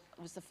middle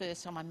was the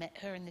first time I met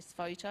her in this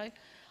photo.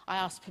 I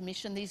asked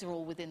permission. These are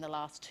all within the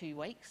last 2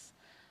 weeks,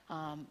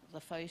 the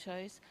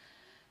photos.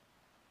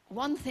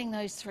 One thing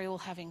those three all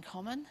have in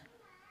common,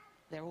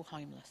 they're all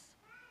homeless.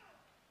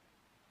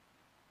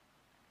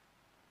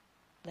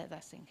 Let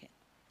that sink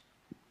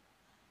in.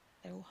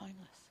 They're all homeless.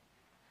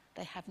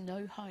 They have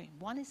no home.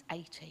 One is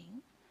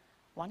 18,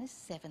 one is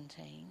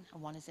 17,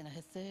 and one is in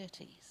her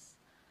 30s.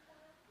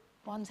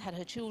 One's had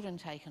her children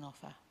taken off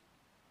her.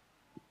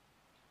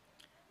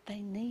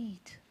 They need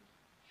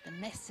the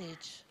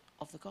message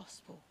of the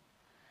gospel.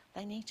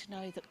 They need to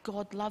know that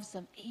God loves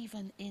them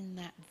even in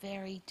that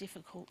very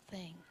difficult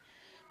thing.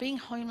 Being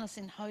homeless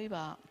in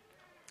Hobart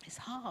is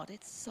hard.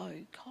 It's so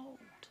cold.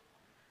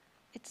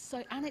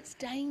 And it's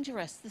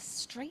dangerous. The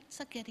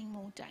streets are getting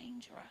more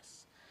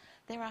dangerous.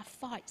 There are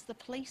fights. The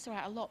police are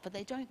out a lot, but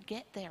they don't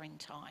get there in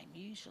time,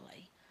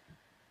 usually.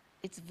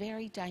 It's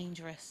very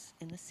dangerous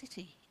in the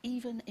city,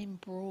 even in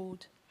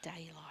broad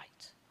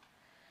daylight,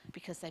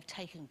 because they've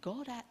taken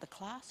God out the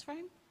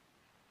classroom,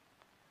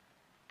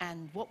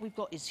 and what we've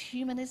got is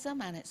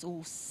humanism, and it's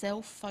all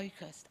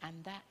self-focused,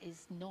 and that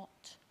is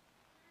not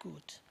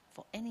good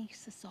for any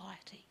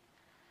society.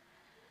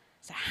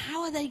 So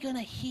how are they going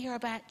to hear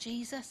about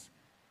Jesus?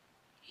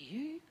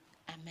 You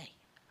and me.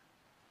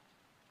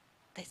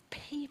 There's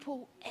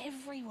people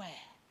everywhere.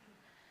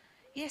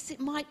 Yes, it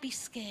might be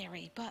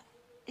scary, but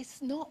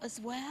it's not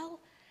as well.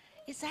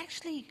 It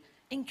actually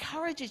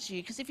encourages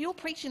you, because if you're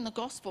preaching the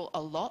gospel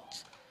a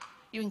lot,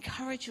 you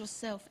encourage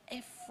yourself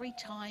every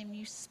time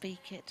you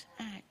speak it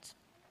out.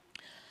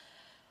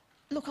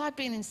 Look, I've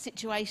been in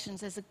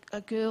situations. There's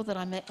a girl that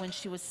I met when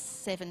she was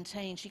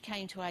 17. She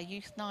came to our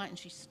youth night and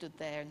she stood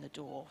there in the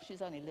door.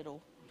 She's only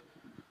little.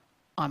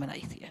 I'm an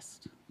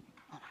atheist.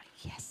 I'm like,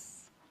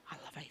 yes, I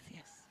love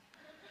atheists.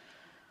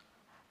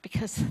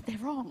 Because they're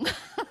wrong.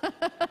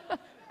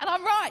 And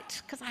I'm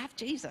right, because I have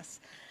Jesus.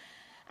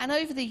 And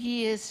over the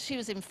years, she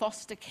was in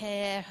foster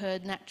care. Her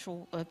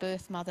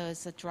birth mother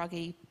is a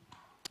druggie.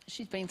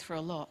 She's been through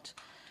a lot.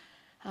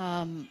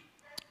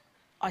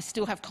 I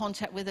still have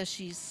contact with her.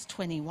 She's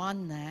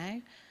 21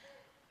 now.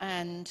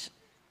 And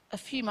a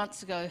few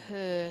months ago,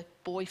 her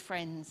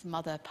boyfriend's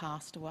mother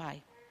passed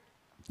away.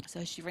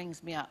 So she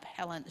rings me up,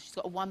 Helen. She's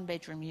got a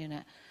one-bedroom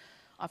unit.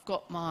 I've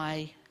got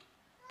my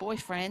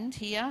boyfriend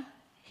here,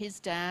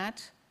 his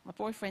dad, my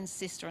boyfriend's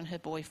sister and her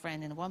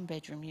boyfriend in a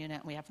one-bedroom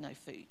unit, and we have no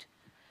food.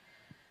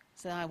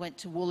 So I went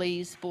to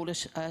Woolies, bought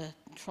a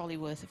trolley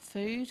worth of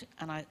food,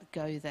 and I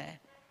go there.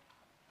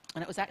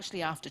 And it was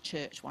actually after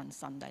church one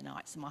Sunday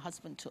night, so my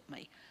husband took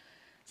me.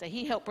 So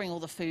he helped bring all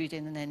the food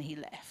in, and then he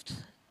left.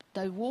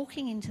 Though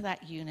walking into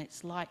that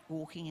unit's like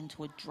walking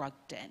into a drug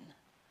den.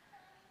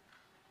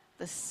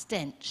 The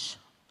stench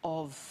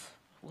of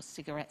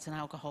cigarettes and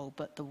alcohol,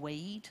 but the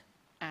weed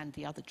and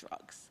the other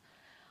drugs.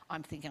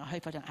 I'm thinking, I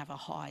hope I don't have a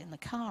high in the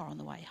car on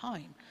the way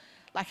home.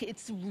 Like,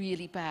 it's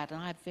really bad, and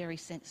I have a very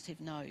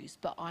sensitive nose,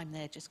 but I'm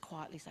there just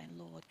quietly saying,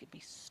 Lord, give me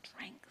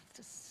strength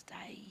to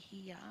stay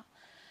here,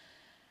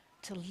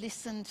 to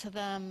listen to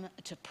them,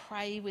 to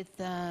pray with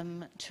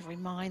them, to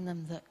remind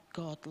them that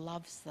God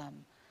loves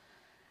them.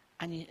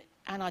 And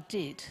I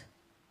did,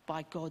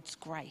 by God's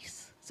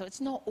grace. So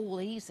it's not all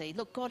easy.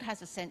 Look, God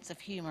has a sense of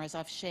humour, as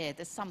I've shared.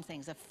 There's some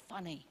things that are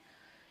funny,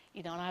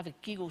 and I have a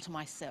giggle to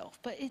myself.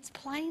 But it's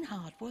plain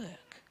hard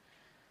work.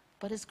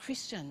 But as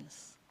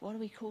Christians, what are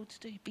we called to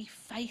do? Be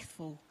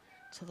faithful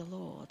to the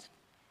Lord.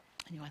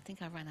 Anyway, I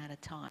think I ran out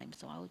of time,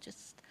 so I'll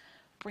just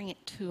bring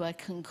it to a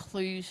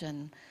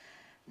conclusion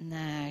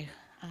now.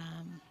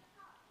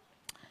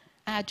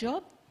 Our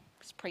job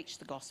is preach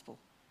the gospel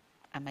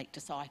and make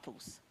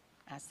disciples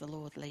as the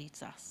Lord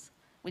leads us.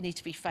 We need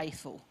to be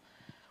faithful.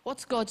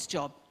 What's God's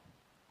job?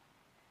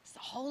 It's the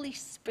Holy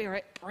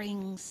Spirit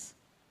brings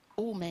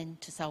all men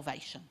to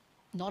salvation,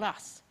 not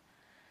us.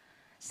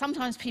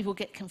 Sometimes people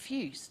get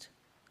confused.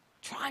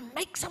 Try and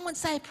make someone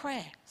say a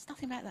prayer. There's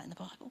nothing about that in the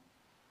Bible.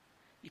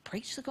 You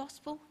preach the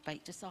gospel,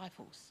 make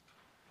disciples.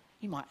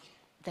 They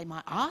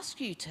might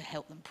ask you to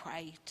help them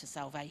pray to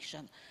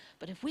salvation,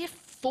 but if we're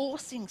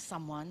forcing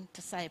someone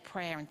to say a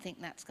prayer and think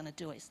that's going to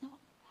do it, it's not.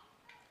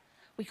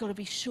 We've got to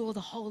be sure the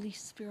Holy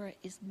Spirit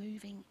is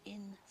moving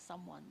in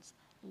someone's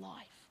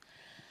life.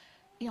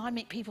 I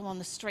meet people on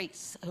the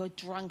streets who are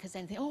drunk as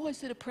anything. Oh, I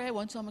said a prayer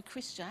once, I'm a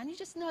Christian. And you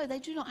just know they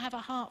do not have a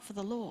heart for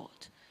the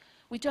Lord.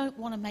 We don't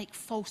want to make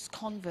false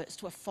converts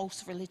to a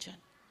false religion.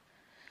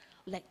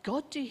 Let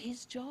God do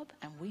his job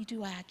and we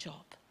do our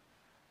job.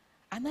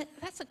 And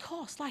that's a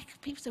cost. Like,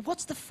 people say,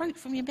 what's the fruit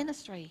from your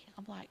ministry?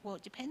 I'm like, well,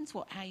 it depends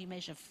how you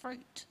measure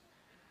fruit.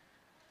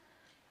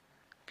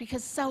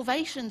 Because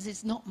salvations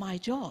is not my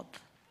job.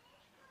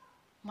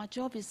 My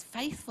job is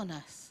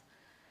faithfulness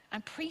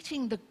and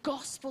preaching the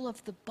gospel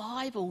of the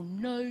Bible,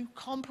 no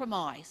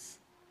compromise.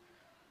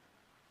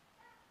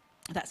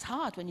 That's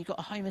hard when you've got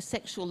a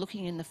homosexual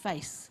looking you in the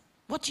face.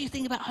 What do you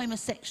think about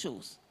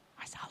homosexuals?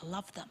 I say, I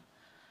love them.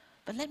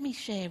 But let me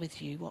share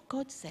with you what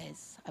God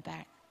says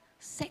about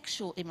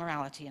sexual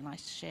immorality, and I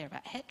share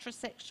about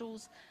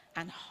heterosexuals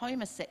and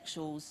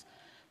homosexuals,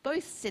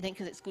 both sinning,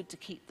 because it's good to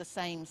keep the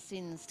same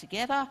sins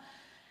together,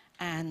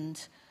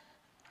 and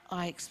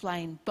I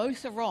explain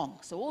both are wrong.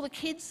 So all the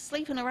kids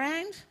sleeping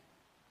around,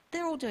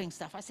 they're all doing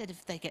stuff. I said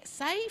if they get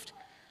saved,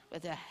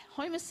 whether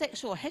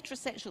homosexual or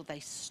heterosexual, they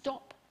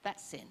stop that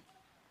sin.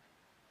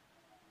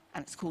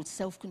 And it's called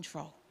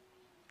self-control.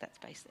 That's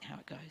basically how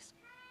it goes.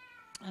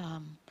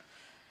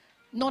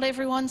 Not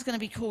everyone's going to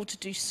be called to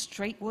do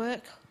street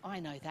work. I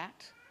know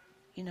that,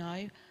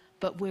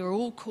 but we're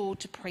all called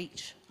to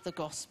preach the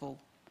gospel.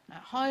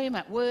 At home,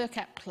 at work,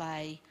 at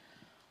play,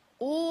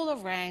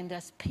 all around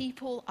us,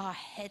 people are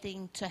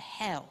heading to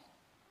hell.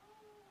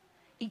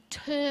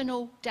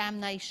 Eternal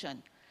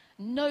damnation.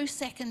 No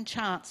second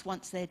chance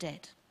once they're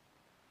dead.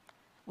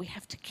 We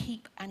have to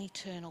keep an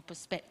eternal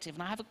perspective.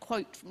 And I have a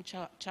quote from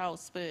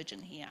Charles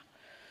Spurgeon here.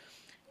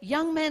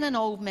 Young men and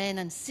old men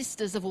and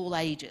sisters of all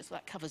ages.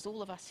 That covers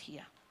all of us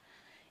here.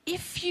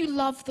 If you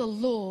love the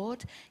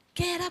Lord,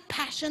 get a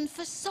passion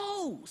for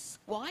souls.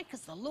 Why?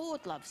 Because the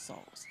Lord loves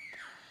souls.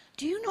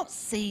 Do you not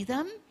see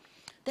them?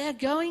 They're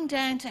going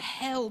down to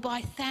hell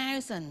by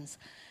thousands,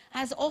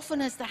 as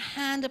often as the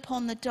hand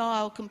upon the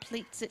dial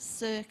completes its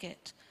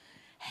circuit.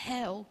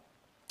 Hell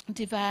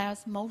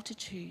devours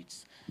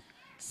multitudes,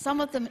 some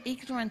of them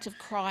ignorant of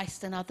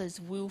Christ and others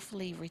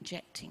willfully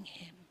rejecting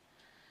him.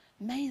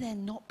 May there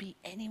not be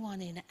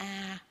anyone in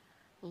our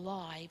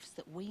lives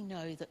that we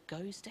know that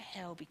goes to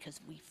hell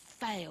because we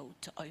failed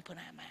to open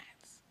our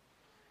mouths.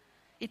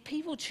 If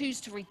people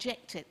choose to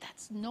reject it,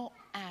 that's not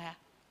our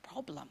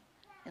problem,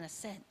 in a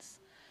sense.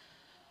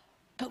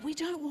 But we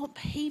don't want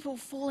people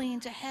falling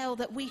into hell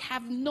that we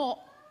have not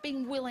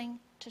been willing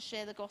to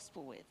share the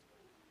gospel with.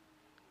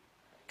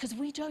 Because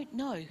we don't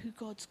know who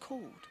God's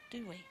called,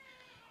 do we?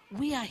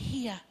 We are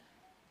here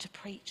to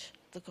preach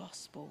the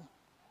gospel.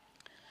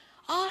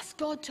 Ask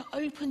God to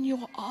open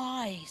your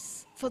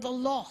eyes for the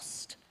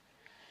lost.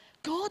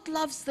 God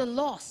loves the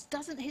lost.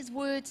 Doesn't his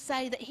word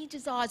say that he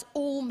desires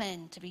all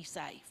men to be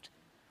saved?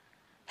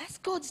 That's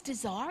God's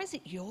desire. Is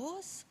it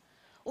yours?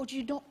 Or do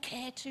you not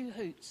care two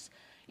hoots?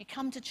 You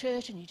come to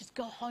church and you just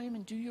go home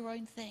and do your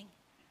own thing.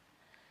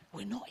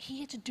 We're not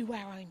here to do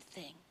our own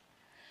thing.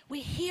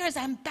 We're here as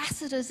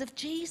ambassadors of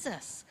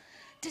Jesus,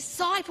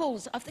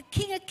 disciples of the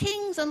King of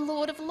Kings and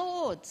Lord of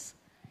Lords.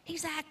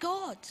 He's our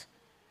God.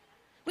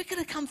 We're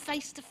going to come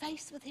face to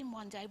face with him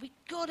one day. We've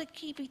got to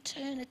keep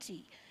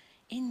eternity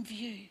in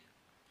view.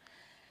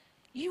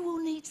 You will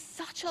need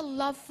such a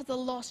love for the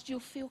lost, you'll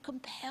feel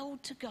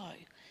compelled to go.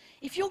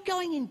 If you're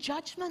going in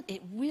judgment,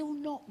 it will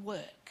not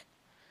work.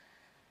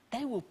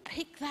 They will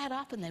pick that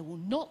up and they will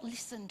not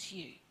listen to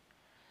you.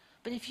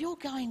 But if you're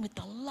going with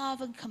the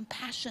love and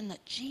compassion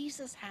that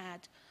Jesus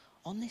had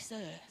on this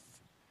earth,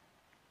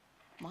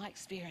 my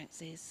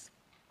experience is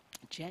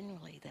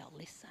generally they'll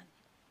listen.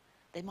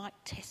 They might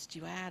test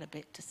you out a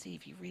bit to see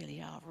if you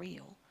really are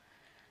real,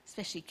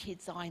 especially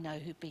kids I know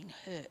who've been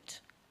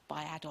hurt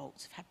by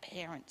adults, have had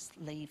parents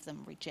leave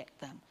them, reject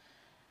them.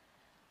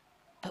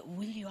 But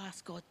will you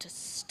ask God to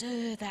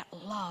stir that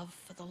love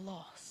for the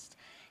lost?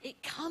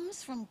 It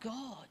comes from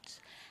God.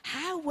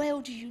 How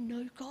well do you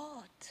know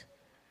God?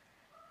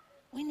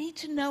 We need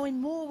to know him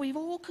more. We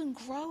all can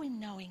grow in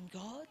knowing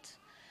God.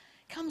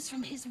 It comes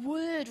from his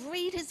word.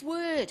 Read his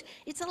word.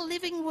 It's a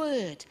living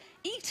word.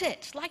 Eat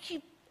it like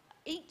you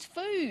eat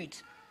food.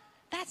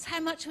 That's how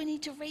much we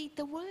need to read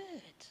the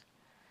word.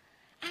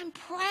 And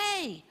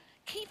pray.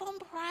 Keep on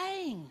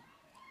praying.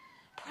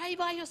 Pray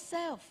by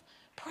yourself.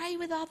 Pray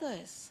with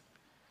others.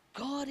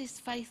 God is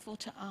faithful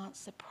to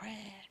answer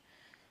prayer.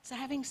 So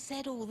having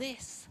said all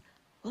this,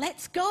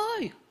 let's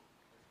go.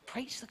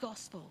 Preach the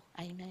gospel.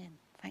 Amen.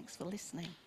 Thanks for listening.